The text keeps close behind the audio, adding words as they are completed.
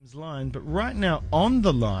Line, but right now on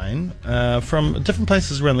the line from different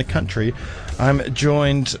places around the country, I'm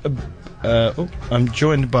joined by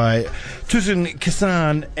Tuten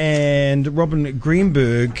Kesan and Robin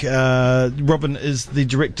Greenberg. Robin is the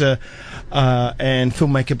director and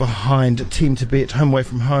filmmaker behind Team Tibet, Home Away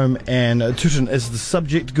from Home, and Tuten is the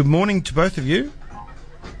subject. Good morning to both of you.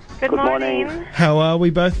 Good morning. How are we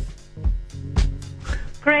both?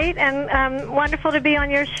 Great, and wonderful to be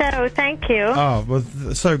on your show. Thank you. Oh, well,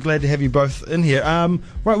 so glad to have you both in here. Right,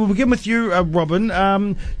 we'll begin with you,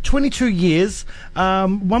 Robin. 22 years.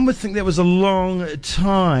 One would think that was a long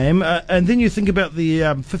time, and then you think about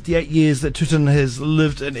the 58 years that Tuten has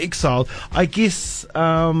lived in exile. I guess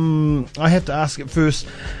I have to ask at first,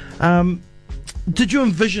 did you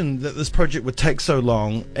envision that this project would take so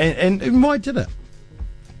long, and why did it?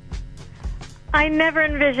 I never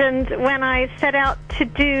envisioned when I set out to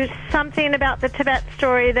do something about the Tibet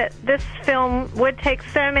story that this film would take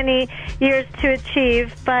so many years to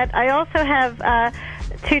achieve, but I also have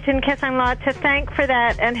Tuten Kesan to thank for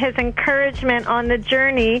that and his encouragement on the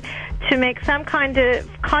journey to make some kind of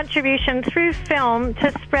contribution through film to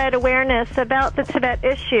spread awareness about the Tibet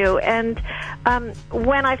issue. And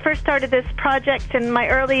when I first started this project in my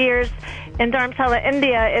early years in Dharamsala,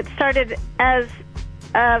 India, it started as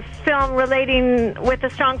a film relating with a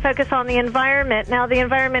strong focus on the environment. Now, the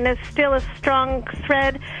environment is still a strong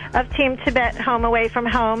thread of Team Tibet, Home Away from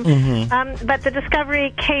Home. Mm-hmm. But the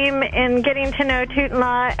discovery came in getting to know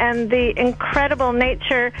Tutenla and the incredible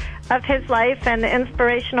nature of his life and the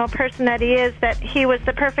inspirational person that he is, that he was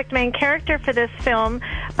the perfect main character for this film,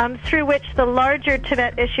 through which the larger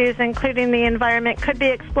Tibet issues, including the environment, could be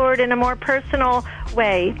explored in a more personal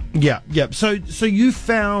way. Yeah. So you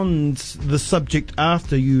found the subject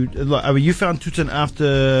after you found Tuten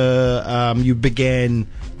after you began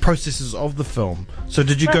processes of the film. So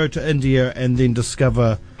did you go to India and then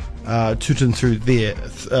discover Tuten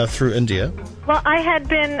through India? Well, I had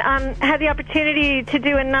been had the opportunity to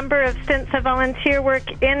do a number of stints of volunteer work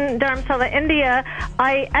in Dharamsala, India.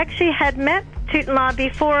 I actually had met Tutenla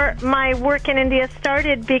before my work in India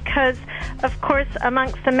started because, of course,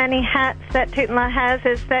 amongst the many hats that Tutenla has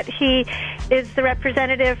is that he is the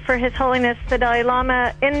representative for His Holiness the Dalai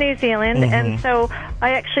Lama in New Zealand. Mm-hmm. And so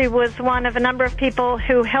I actually was one of a number of people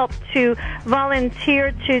who helped to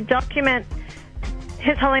volunteer to document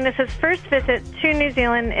His Holiness's first visit to New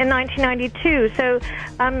Zealand in 1992. So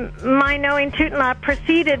my knowing Tutenla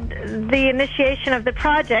preceded the initiation of the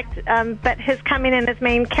project, but his coming in as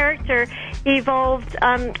main character evolved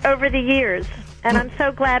over the years. And I'm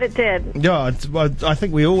so glad it did. Yeah, I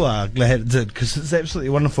think we all are glad it did, because it's absolutely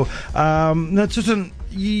wonderful. Now, Tuten,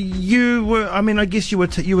 you were, I guess you were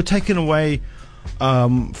taken away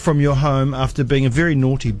from your home after being a very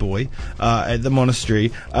naughty boy at the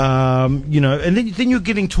monastery, and then you're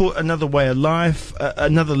getting taught another way of life,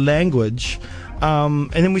 another language, and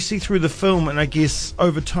then we see through the film, and I guess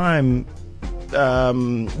over time,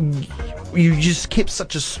 you just kept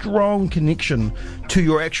such a strong connection to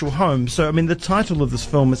your actual home. So, the title of this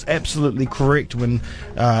film is absolutely correct when,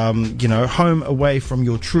 home away from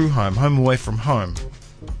your true home away from home.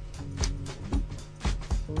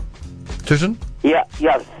 Tuten? Yes.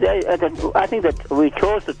 I think that we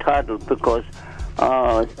chose the title because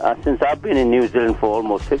since I've been in New Zealand for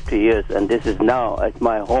almost 50 years, and this is now at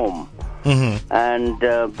my home. Mm-hmm. And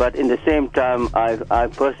but in the same time, I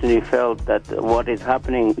personally felt that what is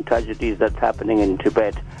happening, tragedies that's happening in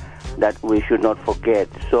Tibet, that we should not forget.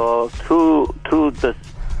 So through this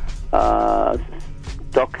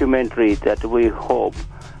documentary, that we hope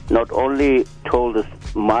not only told us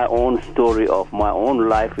my own story of my own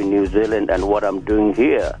life in New Zealand and what I'm doing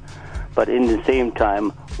here, but in the same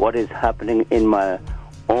time, what is happening in my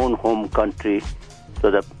own home country,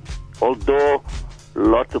 so that although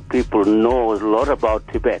lots of people know a lot about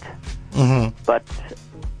Tibet, mm-hmm. but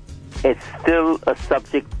it's still a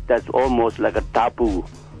subject that's almost like a taboo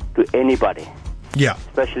to anybody,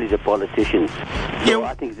 especially the politicians. So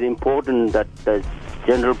I think it's important that the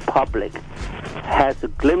general public has a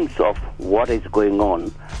glimpse of what is going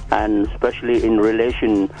on, and especially in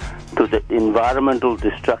relation to the environmental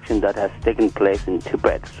destruction that has taken place in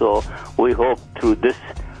Tibet. So we hope through this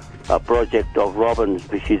project of Robin's,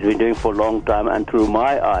 which he's been doing for a long time, and through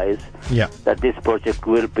my eyes, that this project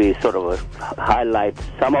will be sort of highlight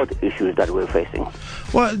some of the issues that we're facing.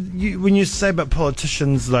 Well, when you say about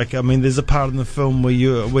politicians, there's a part in the film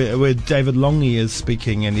where David Longi is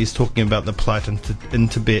speaking, and he's talking about the plight in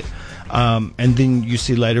Tibet. And then you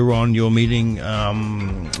see later on you're meeting,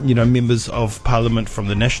 members of parliament from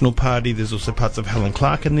the National Party. There's also parts of Helen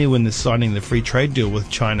Clark in there when they're signing the free trade deal with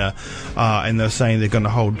China, and they're saying they're going to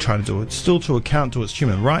hold China China still to account to its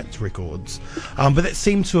human rights records, but that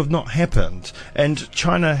seems to have not happened. And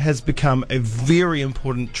China has become a very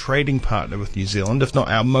important trading partner with New Zealand, if not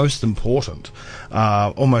our most important,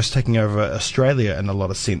 almost taking over Australia in a lot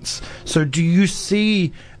of sense. So do you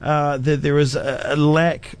see that there is a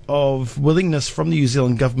lack of willingness from the New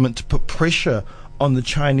Zealand government to put pressure on the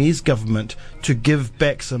Chinese government to give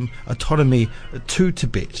back some autonomy to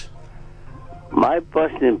Tibet? My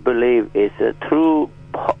personal belief is through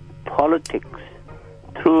politics,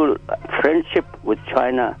 through friendship with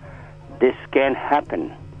China, this can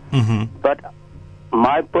happen. Mm-hmm. But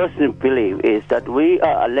my personal belief is that we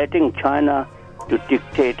are letting China to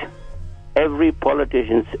dictate every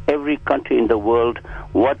politician, every country in the world,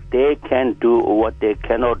 what they can do or what they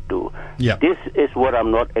cannot do. Yeah. This is what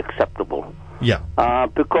I'm not acceptable. Yeah.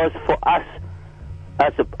 Because for us,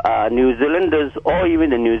 as New Zealanders or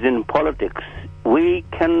even the New Zealand politics, we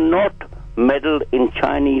cannot meddle in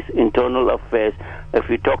Chinese internal affairs if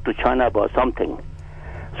we talk to China about something.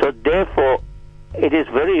 So therefore, it is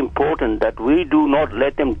very important that we do not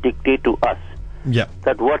let them dictate to us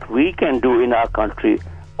that what we can do in our country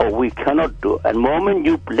or we cannot do. And the moment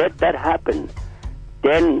you let that happen,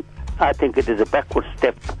 then I think it is a backward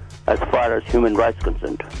step as far as human rights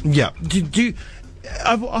concerned. Yeah.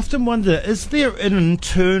 I've often wondered, is there an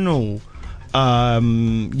internal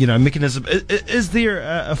mechanism? Is there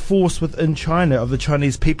a force within China of the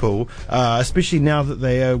Chinese people, especially now that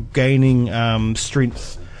they are gaining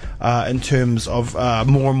strength in terms of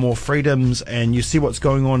more and more freedoms, and you see what's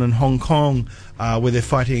going on in Hong Kong, where they're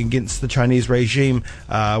fighting against the Chinese regime,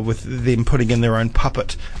 with them putting in their own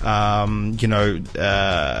puppet,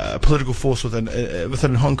 political force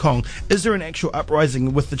within Hong Kong. Is there an actual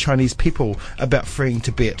uprising with the Chinese people about freeing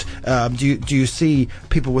Tibet? Do you see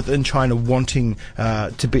people within China wanting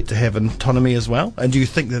Tibet to have autonomy as well? And do you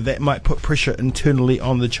think that might put pressure internally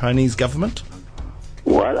on the Chinese government?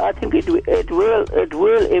 Well, I think it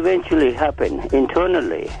will eventually happen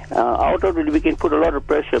internally. Out of it, we can put a lot of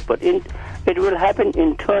pressure, but it will happen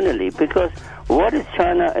internally, because what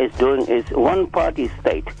China is doing is one-party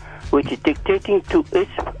state, which is dictating to its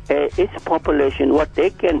population what they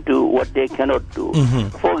can do, what they cannot do. Mm-hmm.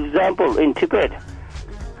 For example, in Tibet,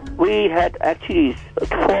 we had actually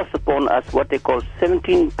forced upon us what they call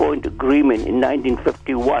 17-point agreement in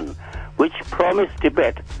 1951, which promised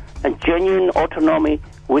Tibet a genuine autonomy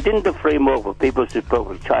within the framework of People's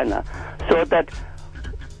Republic of China, so that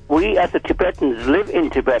we as the Tibetans live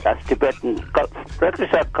in Tibet as Tibetans,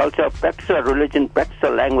 practice our culture, practice our religion, practice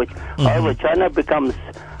our language. Mm-hmm. However, China becomes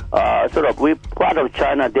we're part of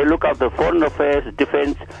China. They look after foreign affairs,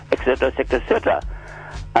 defense, etc., etc., etc.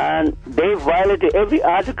 And they violated every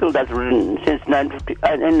article that's written since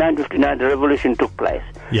 1959 the revolution took place.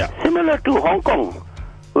 Yeah. Similar to Hong Kong.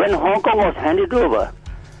 When Hong Kong was handed over,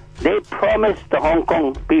 they promised the Hong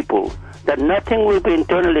Kong people that nothing will be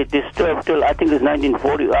internally disturbed till I think it's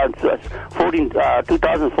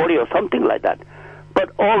 2040 or something like that.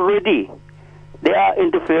 But already they are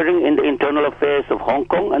interfering in the internal affairs of Hong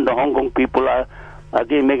Kong, and the Hong Kong people are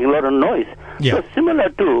again making a lot of noise. Yeah. So similar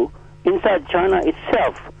to inside China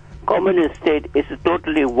itself, communist state is a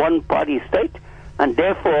totally one-party state, and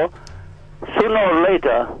therefore sooner or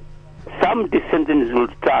later some descendants will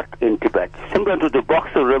start in Tibet, similar to the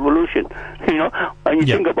Boxer Revolution, when you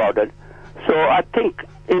think about it. So I think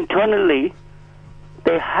internally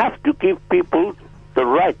they have to give people the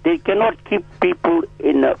right. They cannot keep people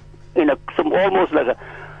in some almost like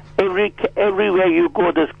everywhere you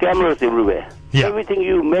go, there's cameras everywhere. Yeah. Everything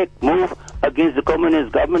you move against the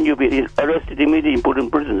communist government, you'll be arrested immediately and put in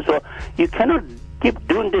prison. So you cannot keep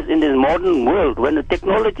doing this in this modern world when the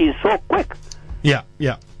technology is so quick. Yeah,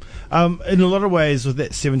 yeah. In a lot of ways, with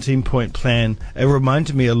that 17-point plan, it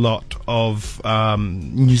reminded me a lot of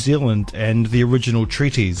New Zealand and the original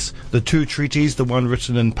treaties. The two treaties, the one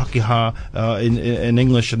written in Pakeha in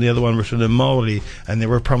English and the other one written in Māori, and there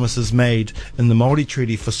were promises made in the Māori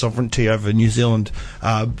Treaty for sovereignty over New Zealand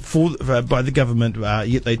by the government,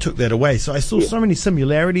 yet they took that away. So I saw so many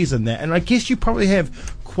similarities in that, and I guess you probably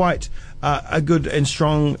have quite a good and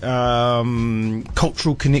strong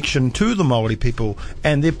cultural connection to the Māori people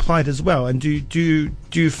and their plight as well. And do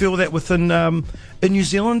you feel that within in New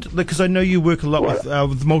Zealand? Because I know you work a lot with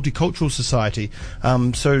the Multicultural Society.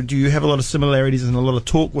 So do you have a lot of similarities and a lot of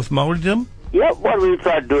talk with Māoridom? Yeah, what we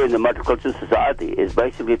try to do in the Multicultural Society is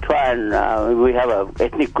basically try and we have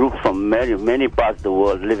ethnic groups from many parts of the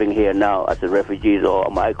world living here now as refugees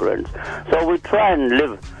or migrants. So we try and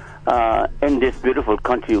live in this beautiful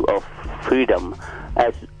country of freedom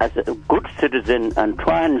as a good citizen and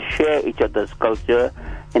try and share each other's culture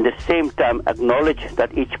in the same time acknowledge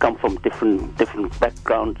that each come from different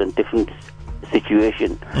backgrounds and different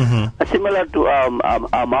situation. Similar to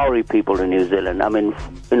our Maori people in New Zealand. I mean,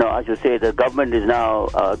 as you say, the government is now,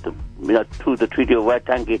 through the Treaty of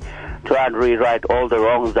Waitangi, trying to rewrite all the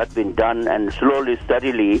wrongs that's been done, and slowly,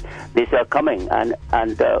 steadily, these are coming. And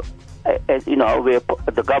as you know,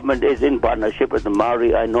 the government is in partnership with the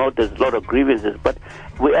Maori. I know there's a lot of grievances, but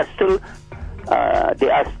we are still. They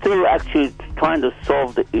are still actually trying to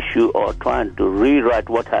solve the issue or trying to rewrite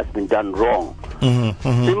what has been done wrong.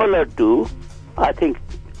 Similar to, I think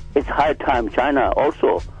it's high time China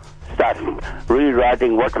also starts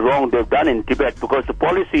rewriting what wrong they've done in Tibet, because the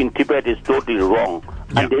policy in Tibet is totally wrong,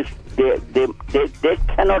 and they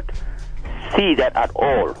cannot see that at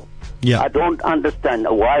all. I don't understand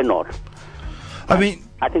why not. I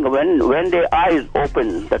think when their eyes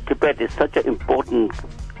open that Tibet is such an important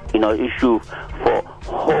issue for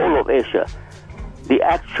whole of Asia, the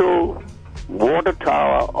actual water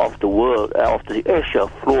tower of the world, of the Asia,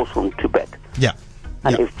 flows from Tibet.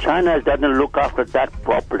 And if China doesn't look after that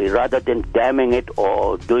properly, rather than damming it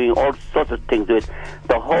or doing all sorts of things to it,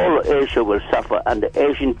 the whole Asia will suffer, and the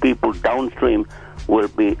Asian people downstream will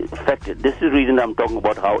be affected. This is the reason I'm talking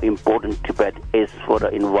about how important Tibet is for the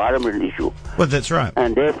environmental issue. Well, that's right.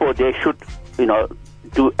 And therefore they should,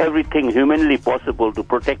 do everything humanly possible to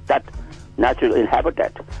protect that natural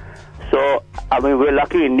habitat. So, we're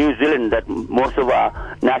lucky in New Zealand that most of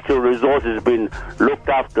our natural resources have been looked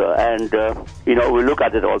after, and, we look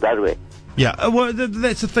at it all that way. Yeah, well,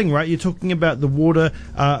 that's the thing, right? You're talking about the water,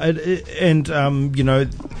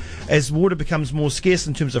 as water becomes more scarce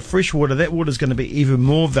in terms of fresh water, that water is going to be even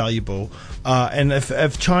more valuable. And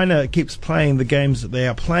if China keeps playing the games that they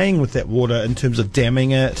are playing with that water in terms of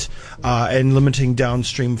damming it and limiting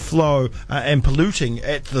downstream flow and polluting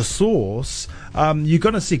at the source, you're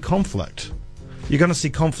going to see conflict. You're going to see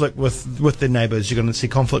conflict with their neighbours. You're going to see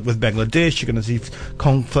conflict with Bangladesh. You're going to see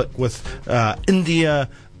conflict with India.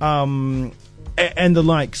 And the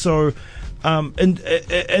like. So, in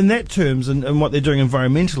that terms, and what they're doing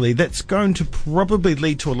environmentally, that's going to probably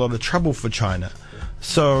lead to a lot of trouble for China.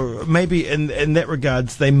 So maybe in that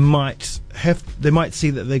regards, they might see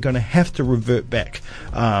that they're going to have to revert back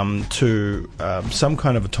to some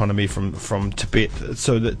kind of autonomy from Tibet,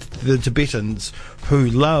 so that the Tibetans who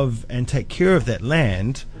love and take care of that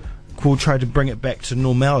land will try to bring it back to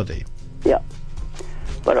normality. Yeah.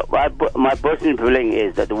 But my personal feeling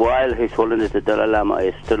is that while His Holiness the Dalai Lama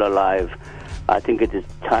is still alive, I think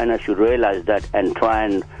China should realize that and try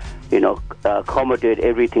and, accommodate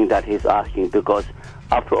everything that he's asking, because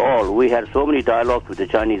after all, we had so many dialogues with the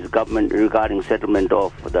Chinese government regarding settlement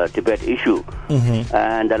of the Tibet issue.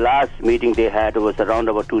 And the last meeting they had was around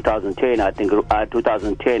about 2010, I think,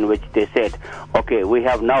 2010, which they said, okay, we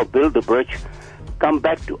have now built the bridge, come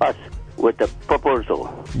back to us with the proposal.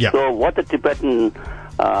 So what the Tibetan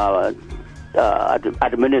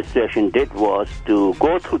administration did was to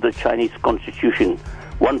go through the Chinese constitution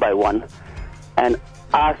one by one and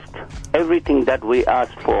asked everything that we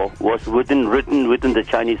asked for was written within the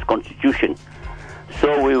Chinese constitution.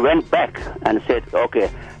 So we went back and said,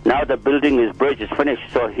 okay, now the bridge is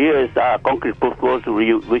finished, so here is our concrete proposal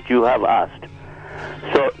which you have asked.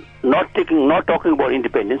 So not talking about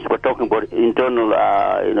independence, but talking about internal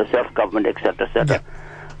self-government, etc., etc.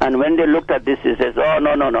 And when they looked at this, he says, oh,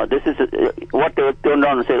 no, this is what they turned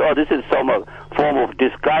around and said, oh, this is some form of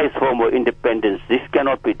disguised form of independence. This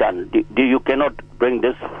cannot be done. You cannot bring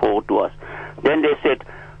this forward to us. Then they said,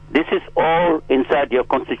 this is all inside your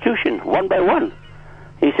constitution, one by one.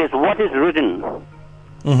 He says, what is written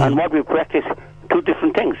and what we practice, two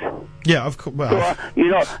different things. Yeah, of course. Well,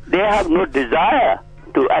 so, they have no desire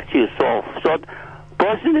to actually solve. So,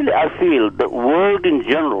 personally, I feel the world in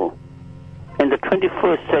general in the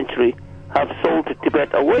 21st century have sold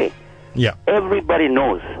Tibet away. Yeah. Everybody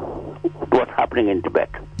knows what's happening in Tibet.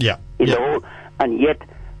 Yeah. And yet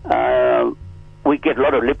we get a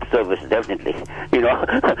lot of lip service, definitely.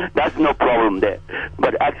 That's no problem there.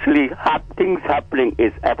 But actually, things happening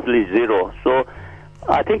is absolutely zero. So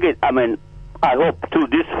I think I hope through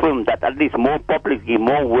this film that at least more public is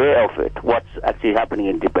more aware of it, what's actually happening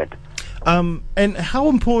in Tibet. And how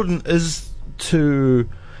important is to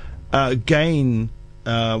gain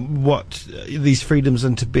what these freedoms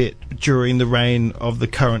in Tibet during the reign of the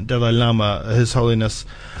current Dalai Lama, His Holiness,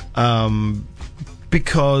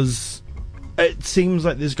 because it seems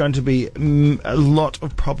like there's going to be a lot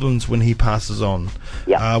of problems when he passes on.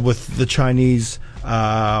 With the Chinese,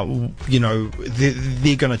 they're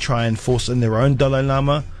going to try and force in their own Dalai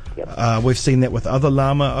Lama. We've seen that with other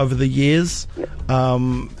Lama over the years.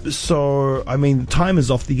 So, time is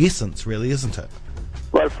of the essence, really, isn't it?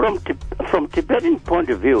 Well, from Tibetan point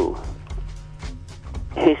of view,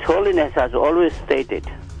 His Holiness has always stated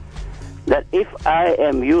that if I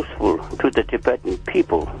am useful to the Tibetan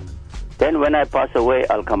people, then when I pass away,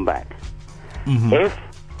 I'll come back. Mm-hmm. If,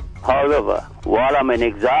 however, while I'm in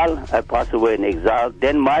exile, I pass away in exile,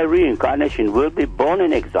 then my reincarnation will be born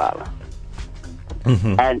in exile.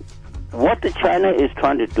 Mm-hmm. And what the China is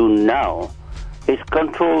trying to do now is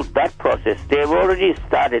control that process. They've already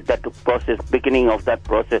started that process, beginning of that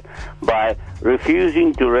process, by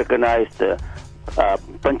refusing to recognize the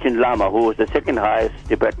Panchen Lama, who was the second highest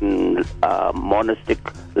Tibetan monastic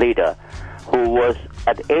leader, who was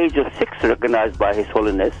at the age of 6 recognized by His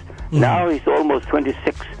Holiness. Mm-hmm. Now he's almost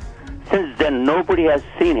 26. Since then, nobody has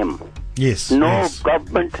seen him. Yes. No yes.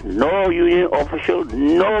 government, no union official,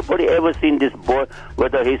 nobody ever seen this boy,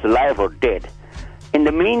 whether he's alive or dead. In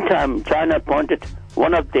the meantime, China appointed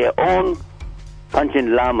one of their own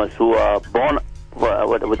Panchen Lamas who are born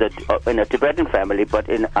in a Tibetan family, but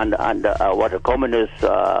under a communist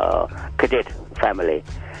cadet family.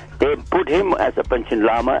 They put him as a Panchen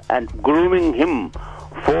Lama and grooming him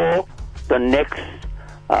for the next.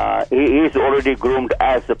 He is already groomed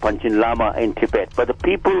as a Panchen Lama in Tibet, but the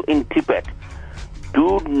people in Tibet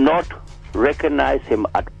do not recognize him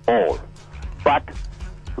at all. But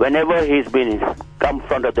whenever he's been come in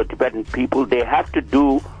front of the Tibetan people, they have to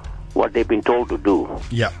do what they've been told to do.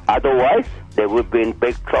 Yeah. Otherwise, they would be in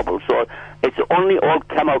big trouble. So it's only all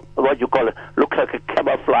what you call it, looks like a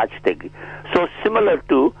camouflage thing. So similar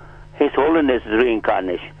to His Holiness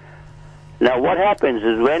reincarnation. Now, what happens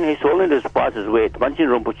is when His Holiness passes away, Panchen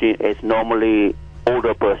Rinpoche is normally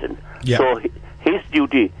older person. Yeah. So his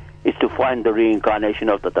duty is to find the reincarnation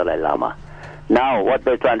of the Dalai Lama. Now, what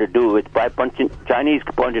they're trying to do is by Chinese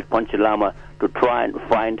appointed Panchen Lama to try and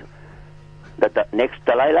find the next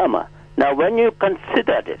Dalai Lama. Now, when you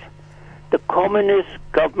consider it, the communist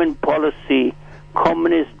government policy,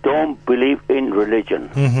 communists don't believe in religion.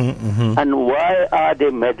 Mm-hmm, mm-hmm. And why are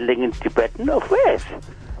they meddling in Tibetan affairs?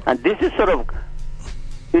 And this is sort of,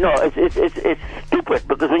 it's stupid,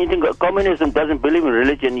 because when you think communism doesn't believe in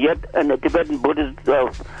religion, yet in the Tibetan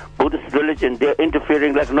Buddhist religion, they're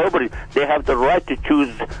interfering like nobody. They have the right to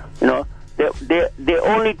choose, they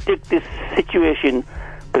only take this situation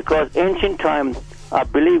because ancient time, I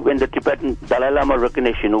believe when the Tibetan Dalai Lama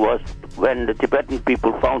recognition was when the Tibetan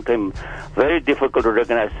people found him very difficult to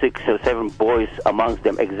recognize 6 or 7 boys amongst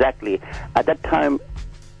them exactly. At that time,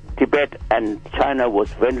 Tibet and China was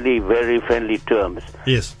very friendly terms.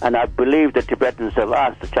 Yes. And I believe the Tibetans have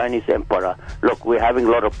asked the Chinese emperor, look, we're having a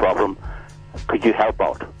lot of problem. Could you help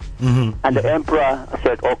out? Mm-hmm. And the emperor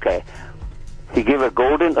said, okay. He gave a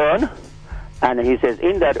golden urn, and he says,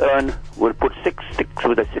 in that urn, we'll put 6 sticks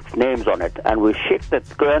with the 6 names on it, and we'll shake that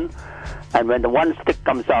urn, and when the one stick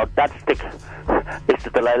comes out, that stick is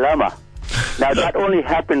the Dalai Lama. Now, that only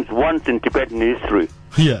happens once in Tibetan history.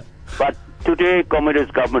 Yeah. But today,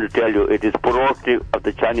 communist government will tell you it is prerogative of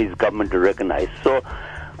the Chinese government to recognize. So,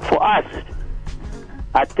 for us,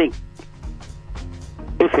 I think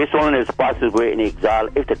if His Holiness passes away in exile,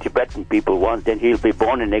 if the Tibetan people want, then he'll be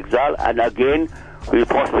born in exile, and again, we'll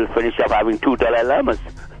possibly finish up having 2 Dalai Lamas.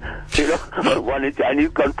 One is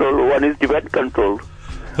Chinese control, one is Tibetan control.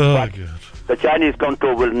 Oh, but God. The Chinese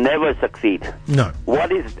control will never succeed. No.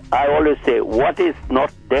 I always say, what is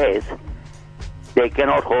not theirs, they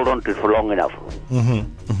cannot hold on to it for long enough.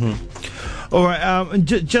 Mm-hmm. Mm-hmm. All right.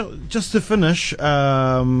 Just to finish,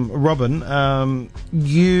 Robin,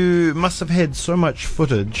 you must have had so much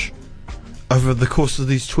footage over the course of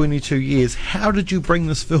these 22 years. How did you bring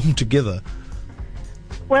this film together?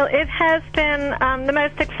 Well, it has been the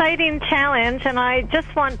most exciting challenge, and I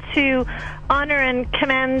just want to honor and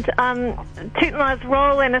commend Tutenla's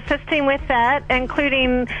role in assisting with that,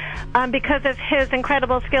 including because of his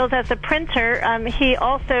incredible skills as a printer. He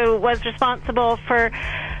also was responsible for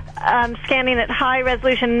scanning at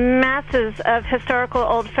high-resolution masses of historical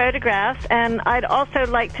old photographs. And I'd also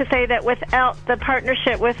like to say that without the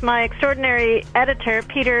partnership with my extraordinary editor,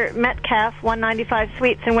 Peter Metcalf, 195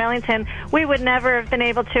 Suites in Wellington, we would never have been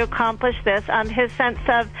able to accomplish this. His sense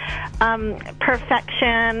of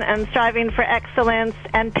perfection and striving for excellence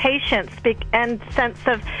and patience and sense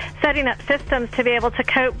of setting up systems to be able to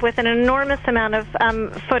cope with an enormous amount of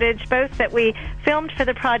footage, both that we filmed for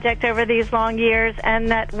the project over these long years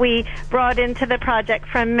and that we brought into the project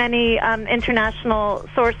from many international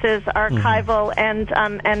sources, archival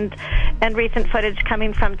and recent footage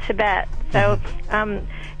coming from Tibet. So,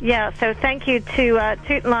 so thank you to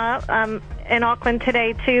Tutenla. in Auckland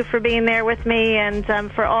today, too, for being there with me and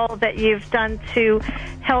for all that you've done to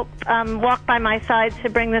help walk by my side to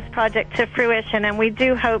bring this project to fruition. And we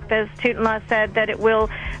do hope, as Tutenla said, that it will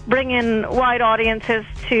bring in wide audiences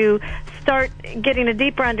to start getting a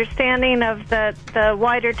deeper understanding of the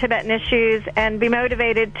wider Tibetan issues and be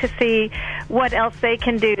motivated to see what else they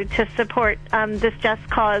can do to support this just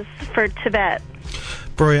cause for Tibet.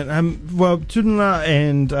 Brilliant. Well, Tutenla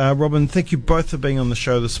and Robin, thank you both for being on the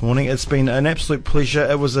show this morning. It's been an absolute pleasure.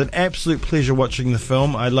 It was an absolute pleasure watching the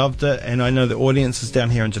film. I loved it, and I know the audience is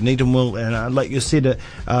down here in Dunedin will, and like you said, it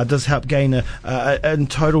does help gain a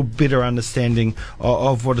total better understanding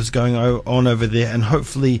of what is going on over there, and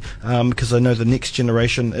hopefully, because I know the next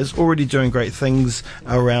generation is already doing great things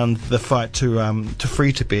around the fight to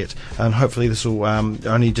free Tibet, and hopefully this will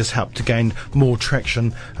only just help to gain more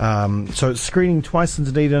traction. So it's screening twice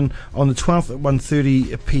in Dunedin on the 12th at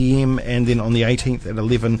 1:30 p.m. and then on the 18th at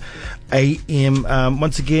 11 a.m.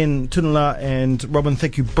 Once again, Tutenla and Robin,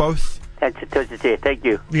 thank you both. Thank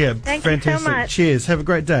you. Yeah, Thank fantastic. you so much. Cheers. Have a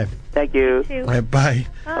great day. Thank you. Thank you. All right, bye.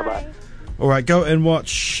 Bye-bye. All right, go and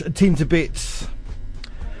watch Team Tibet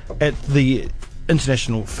at the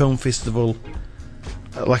International Film Festival,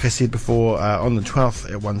 like I said before, on the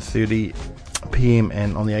 12th at 1:30 p.m.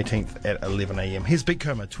 and on the 18th at 11 a.m. Here's Big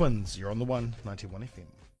Coma, Twins. You're on the 191 FM.